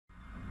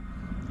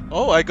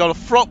Oh, I got a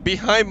frog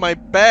behind my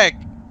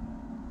back.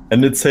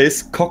 And it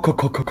says cock cock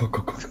cock cock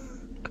cock cock.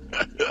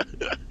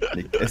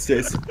 It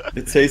says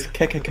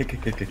k.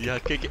 Yeah,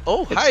 okay.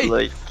 Oh, It's hi.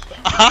 like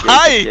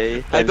Hi.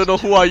 yay, I don't know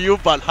who are you,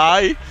 but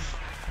hi.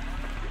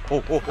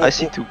 Oh, I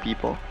see oh. two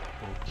people.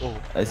 Oh.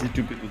 I see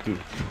two people too.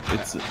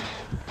 It's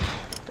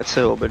That's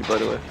a Robert, by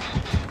the way.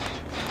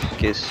 In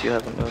case you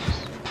haven't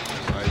noticed.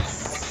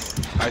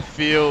 I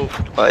feel.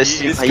 Oh, I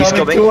see. he's He's coming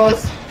coming. to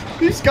us.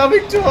 He's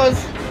coming to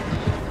us.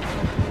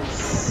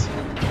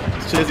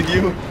 He's chasing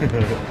you.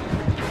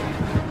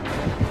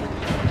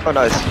 Oh,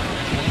 nice.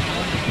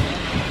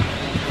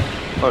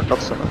 Oh,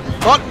 not so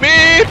nice. Not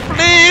me,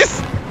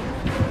 please.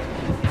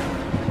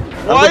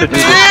 Why gonna do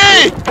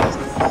me?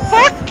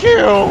 Fuck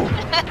you.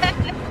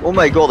 Oh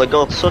my god, I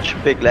got such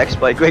big lag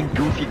spike when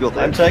Goofy got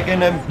I'm that.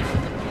 checking him.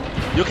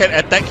 You can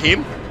attack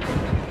him.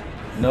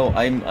 No,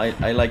 I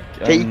like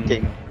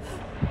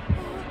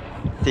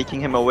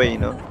Taking him away, you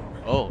know.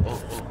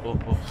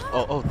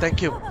 Oh,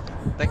 thank you,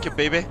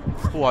 baby.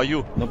 Who are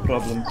you? No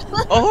problem.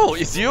 Oh,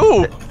 it's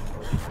you.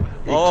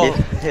 Oh,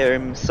 Give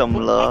him some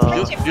love.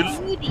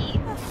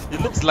 you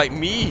looks like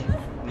me,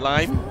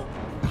 Lime.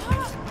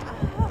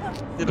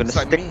 You I'm gonna looks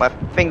like stick me. my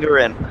finger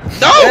in.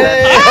 No!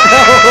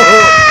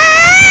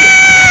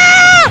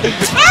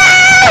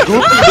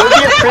 Goofy, don't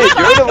be afraid.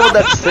 You're the one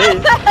that's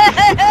safe.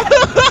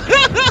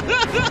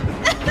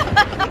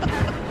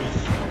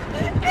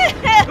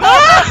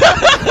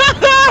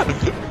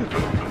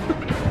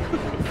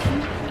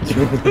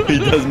 He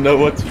doesn't know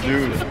what to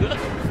do.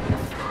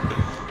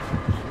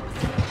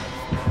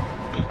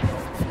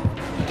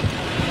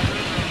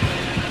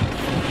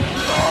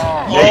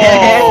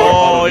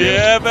 Oh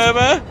yeah,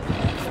 baby.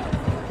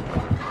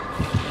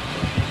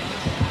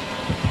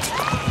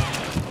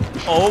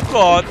 Oh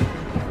god.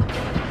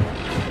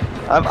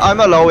 I'm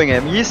allowing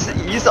him.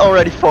 He's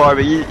already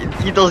farming.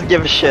 He doesn't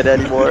give a shit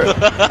anymore.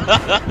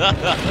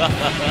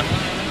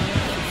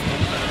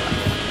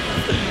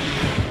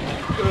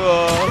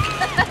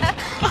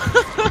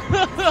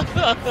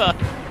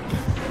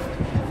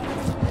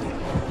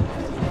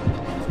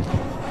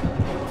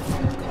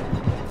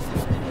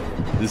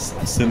 This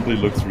simply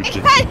looks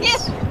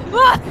ridiculous.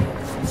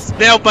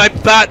 Smell my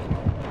butt.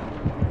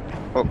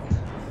 Oh.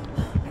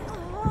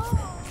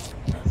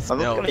 I'm Smell.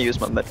 not gonna use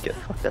my medkit.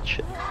 Fuck that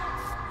shit.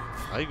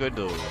 Are you going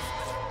to?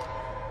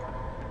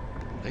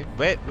 Hey,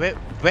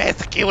 where's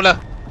the killer?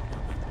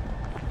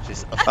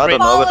 She's afraid. I don't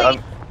know, but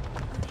I'm.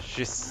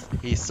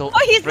 He's so Oh,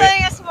 he's afraid.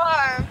 letting us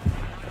farm.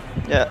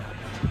 Yeah.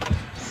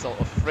 So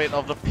afraid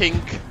of the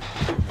pink.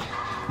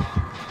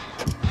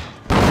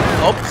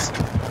 Oops.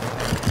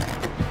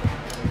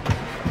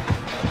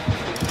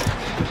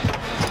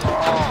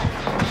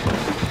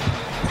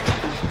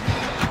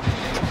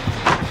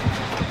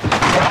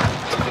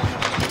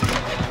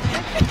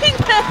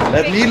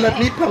 Let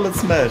me pellet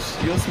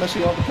smash. You're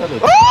smashing all the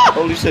pellets. Ah!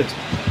 Holy shit.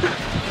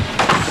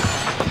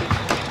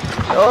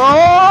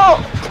 Oh!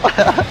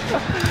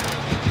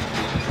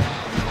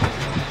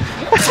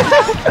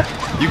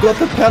 You got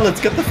the pellets,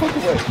 get the fuck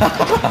away.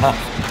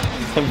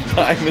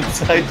 I'm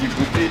inside you,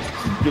 Goofy.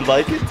 You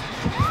like it?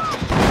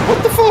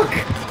 What the fuck?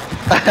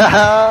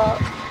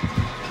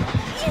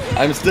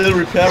 I'm still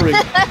repairing.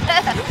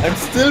 I'm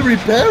still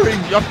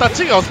repairing. You're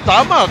touching your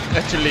stomach,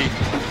 actually.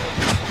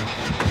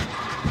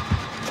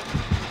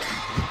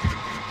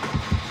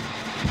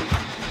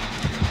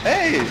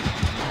 Hey!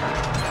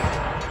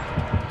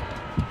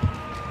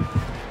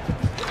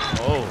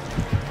 Oh.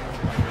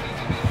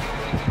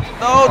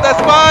 No,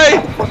 that's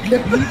mine!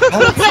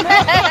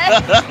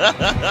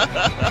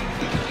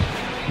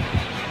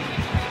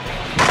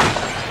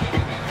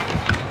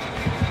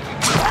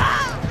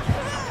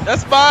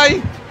 That's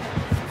mine!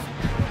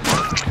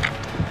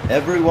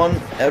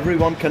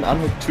 Everyone can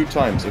unhook 2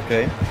 times,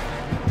 okay?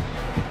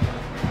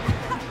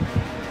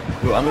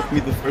 You unhook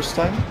me the first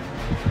time?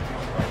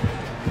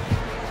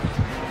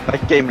 My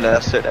game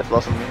lasted, that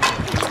wasn't me.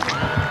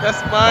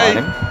 That's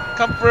mine! Fine.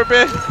 Come,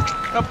 baby!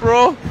 Come,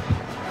 bro!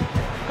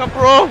 Come,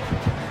 bro!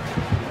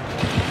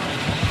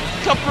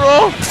 Come,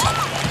 bro!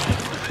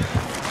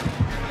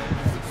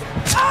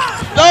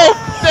 No!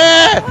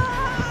 There!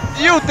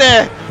 You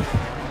there!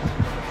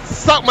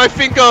 Suck my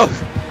finger!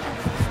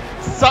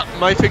 Suck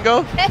my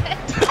finger!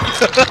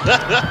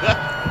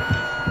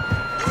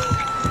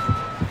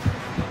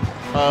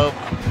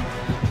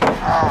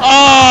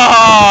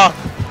 Ah!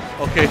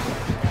 Okay.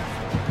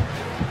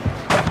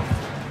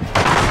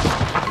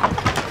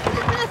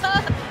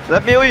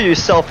 Let me heal you,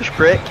 selfish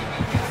prick.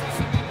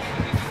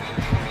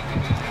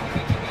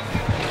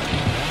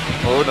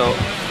 Oh no.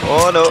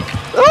 Oh no.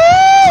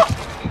 Ah!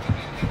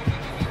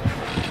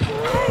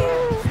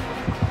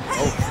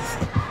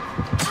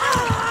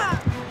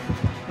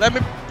 Let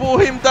me pull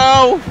him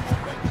down!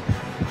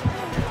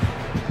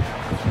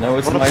 No,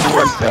 it's What my a turn.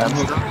 poor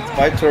It's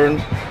my turn.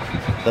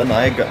 Then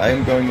I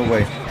am going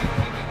away.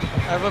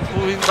 I will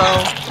pull him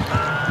down.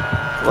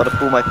 Wanna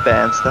pull my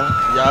pants down?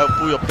 Yeah, I'll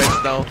pull your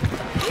pants down.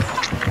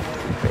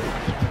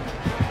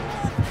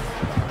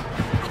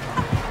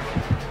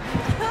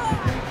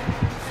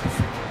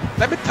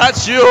 Let me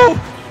touch you!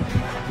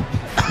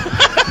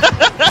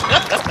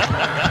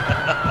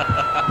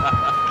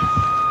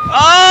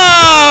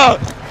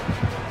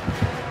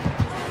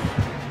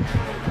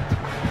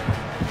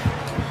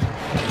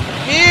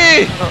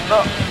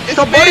 It's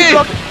Somebody me!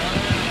 block.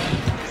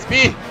 It's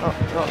me! Oh,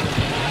 no.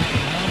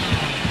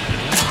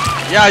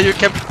 Yeah, you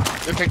can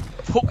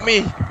hook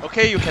me.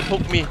 Okay, you can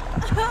hook me.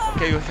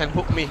 Okay, you can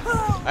hook me.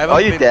 I haven't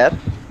Are you been- dead?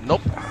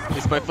 Nope.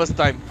 It's my first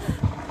time.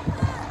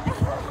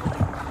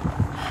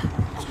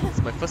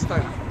 It's my first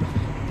time.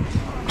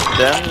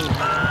 Then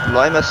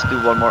Lime has to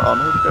do one more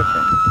unhook,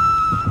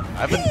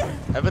 I I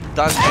haven't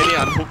done any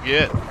unhook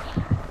yet.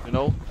 You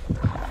know?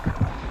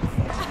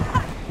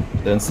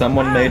 Then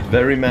someone made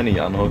very many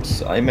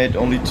unhooks. I made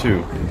only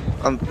 2.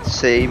 think.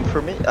 Same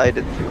for me. I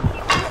did too.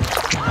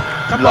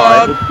 Come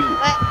Lime. on!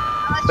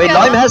 Wait,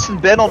 Lime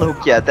hasn't been on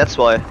hook yet. That's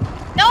why.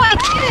 No, I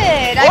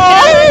did. I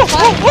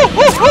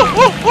did.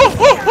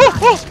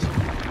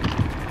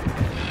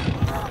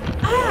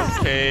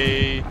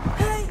 Okay.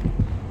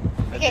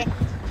 Okay.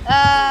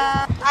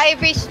 I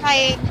reached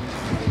my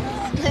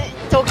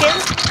token.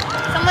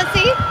 Someone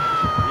see?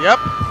 Yep.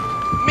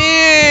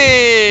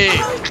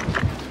 Me!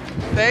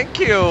 Thank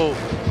you.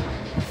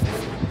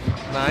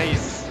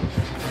 Nice.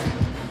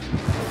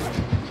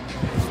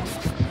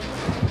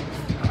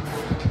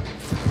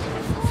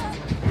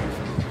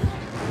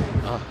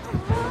 Ah.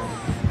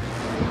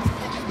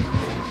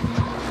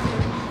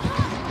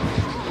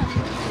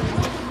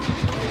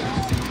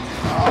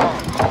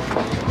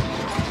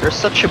 You're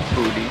such a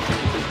booty.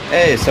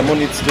 Hey, someone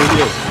needs to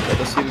heal.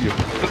 Let us heal you.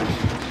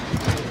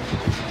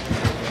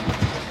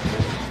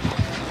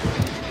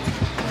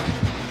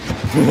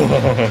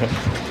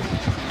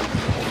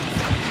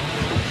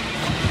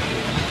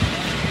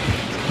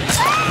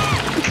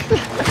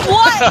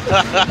 What?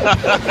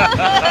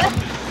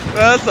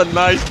 That's a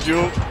nice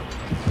joke.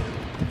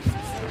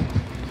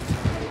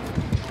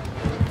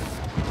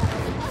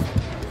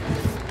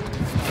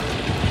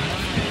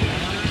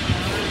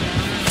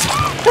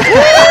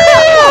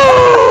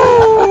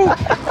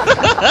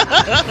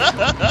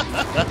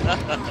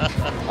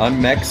 I'm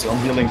max on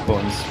healing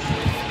points.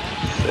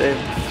 Same.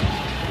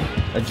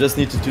 I just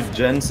need to do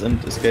gens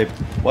and escape.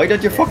 Why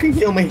did you fucking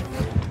heal me?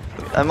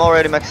 I'm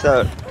already maxed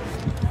out.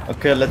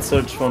 Okay, let's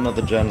search for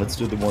another gen. Let's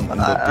do the one. in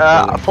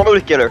the Follow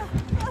the killer.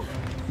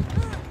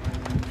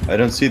 I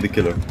don't see the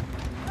killer.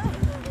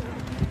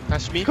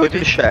 Touch me, Go to the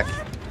baby. shack.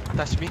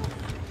 Touch me.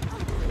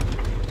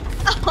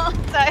 Oh,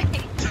 sorry.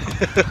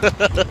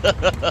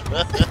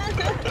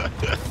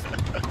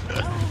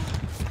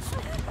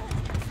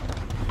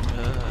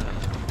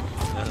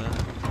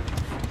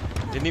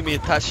 You need me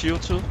to touch you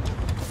too?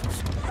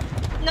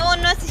 No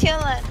one wants to heal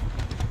it.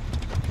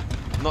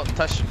 Not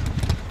touch.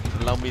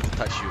 Allow me to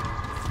touch you.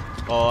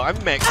 Oh,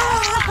 I'm Max.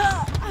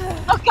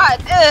 Oh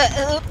god.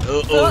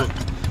 Oh.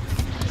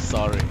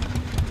 Sorry.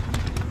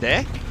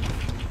 There?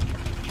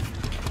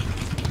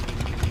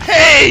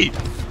 Hey!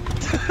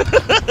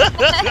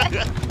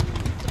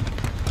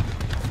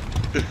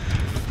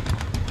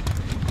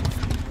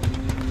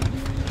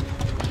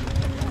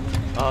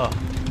 Oh.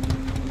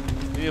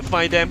 Need to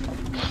find them.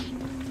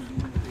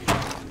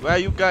 Where are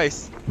you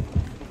guys?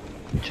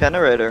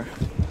 Generator.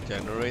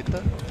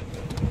 Generator?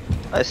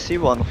 I see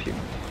one of you.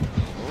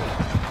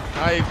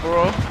 Hi,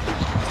 bro.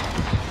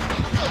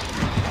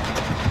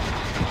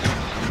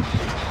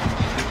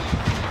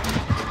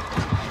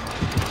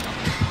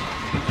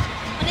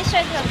 Let's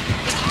try to.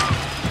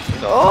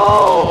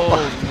 Oh!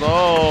 Oh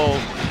no.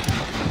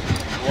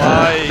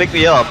 Why? Pick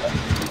me up.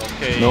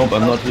 Okay. Nope,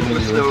 I'm not healing you.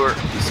 Slower.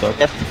 You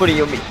suck. F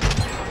putting on me.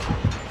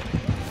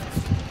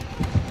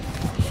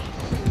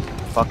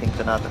 Fucking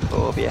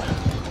thanatophobia.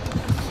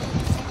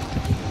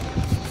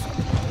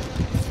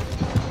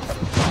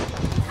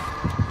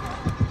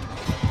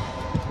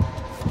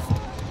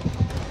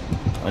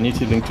 I need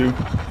healing too.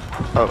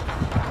 Oh.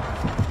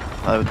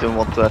 I don't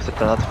want to have the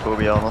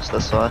thanatophobia on us,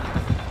 that's why.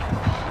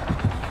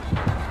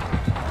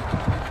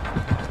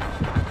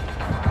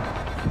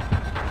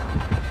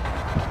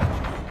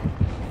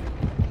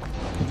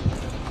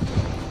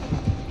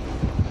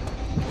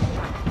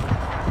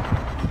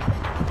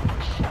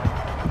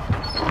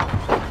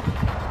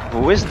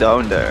 Who is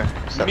down there?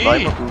 Is that Me.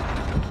 Lime or who?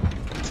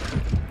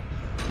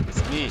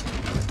 It's me.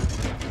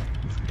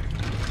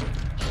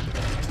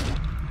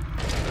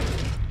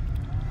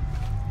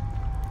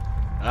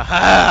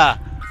 Aha!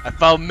 I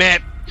found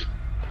map.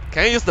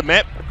 Can I use the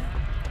map?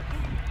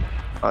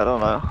 I don't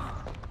know.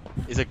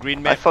 It's a green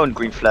I map. found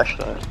green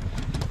flashlight.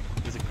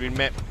 It's a green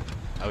map.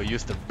 I will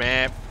use the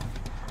map.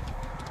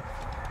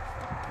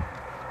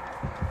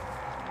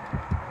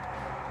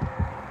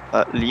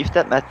 Leave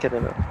that medkit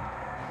alone.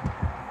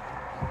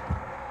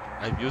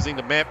 I'm using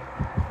the map.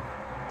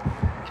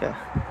 Okay.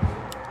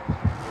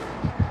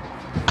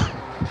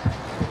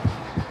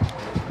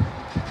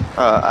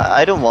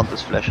 I don't want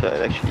this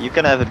flashlight actually. You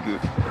can have it,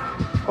 Goof.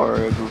 Or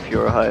Goof,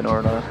 you're high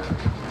or not.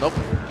 Nope.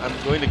 I'm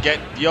going to get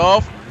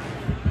your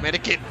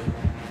medikit.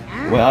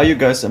 Where are you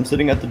guys? I'm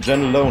sitting at the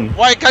gen alone.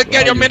 Why I can't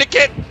get Where your are you?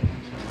 medikit?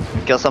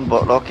 Because I'm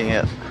blocking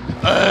it.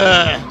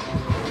 Ugh.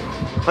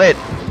 Wait.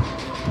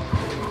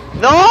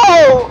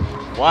 No!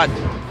 What?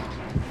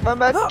 My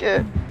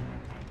medkit.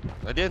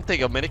 I didn't take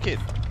your medikit.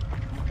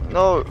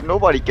 No,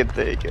 nobody can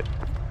take it.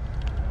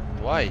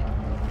 Why?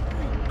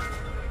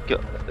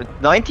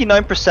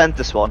 99%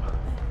 this one.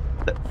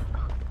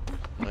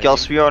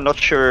 Because we are not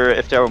sure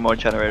if there are more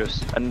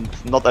generators, and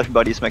not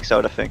everybody is maxed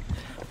out, I think.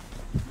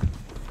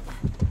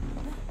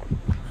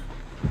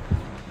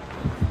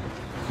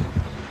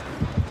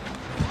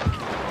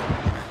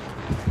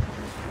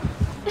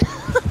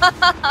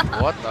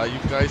 What are you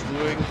guys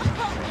doing?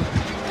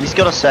 He's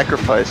gonna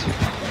sacrifice you.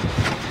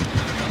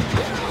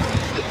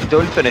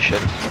 Don't finish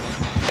it.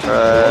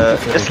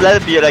 Just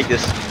let it be like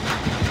this.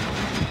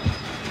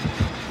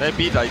 Let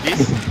me like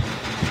this.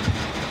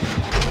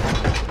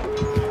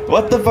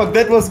 What the fuck?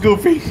 That was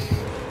goofy.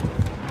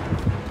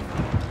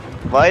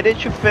 Why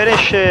did you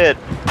finish it?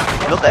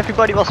 Not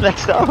everybody was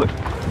maxed out.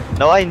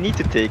 Now I need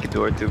to take a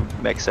door to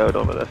max out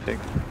on it, I think.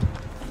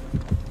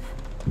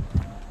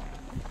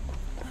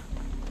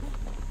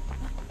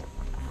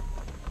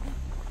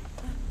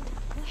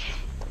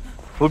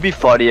 Would be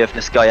funny if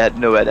this guy had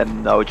no head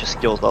and now it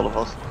just kills all of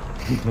us.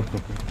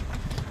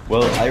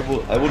 Well,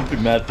 I wouldn't be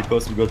mad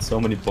because we got so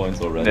many points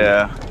already.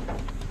 Yeah.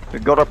 We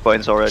got our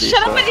points already.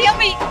 Shut up and heal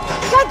me!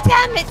 God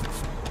damn it!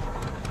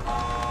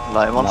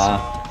 Lion ones.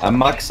 Nah, I'm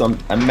max on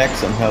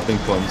helping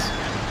points.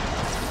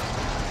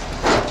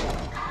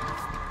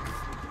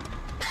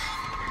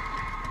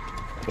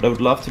 But I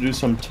would love to do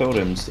some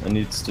totems. I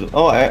need to.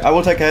 Oh, I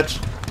will take hedge.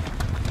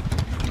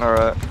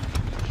 Alright.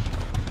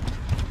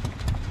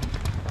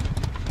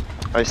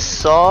 I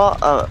saw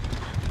a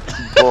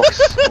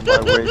box on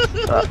my way.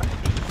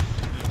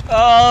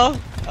 Oh,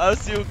 I'll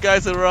see you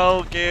guys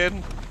around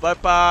again. Bye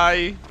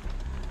bye.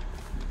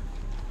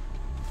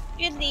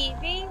 You're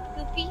leaving,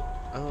 Goofy?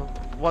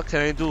 What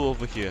can I do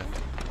over here?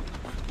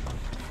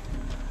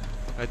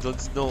 I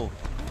don't know.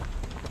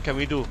 What can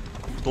we do?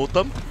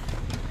 Totem?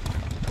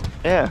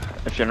 Yeah,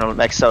 if you're not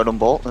maxed out on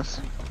boldness,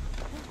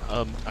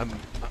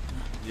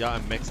 Yeah,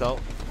 I'm maxed out.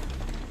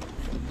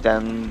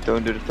 then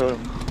don't do the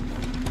totem.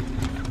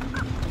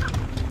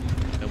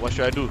 And what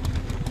should I do?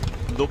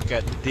 Look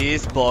at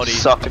this body.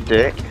 Suck a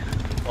dick.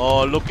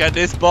 Oh, look at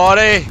this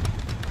body!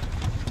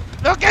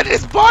 Look at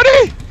this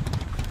body!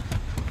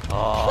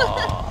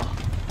 Oh,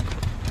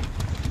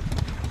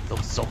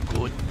 looks so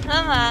good.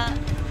 Come on.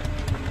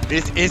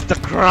 This is the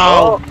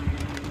crown.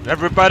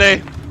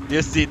 Everybody,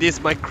 you see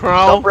this my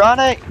crown? Stop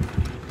running!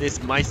 This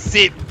is my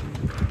seat.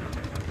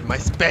 My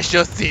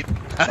special seat.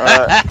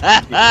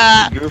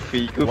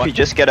 Goofy, What?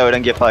 just get out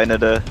and get behind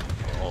the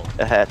Oh,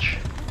 hatch.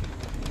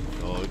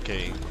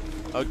 okay.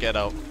 I'll get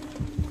out.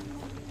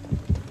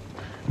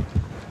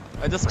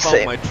 I just found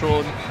Same. my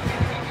throne.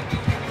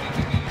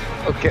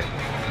 Okay.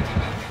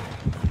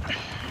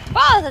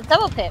 Wow, it's a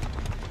double pip.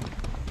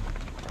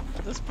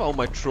 I just found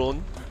my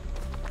throne.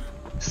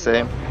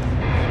 Same.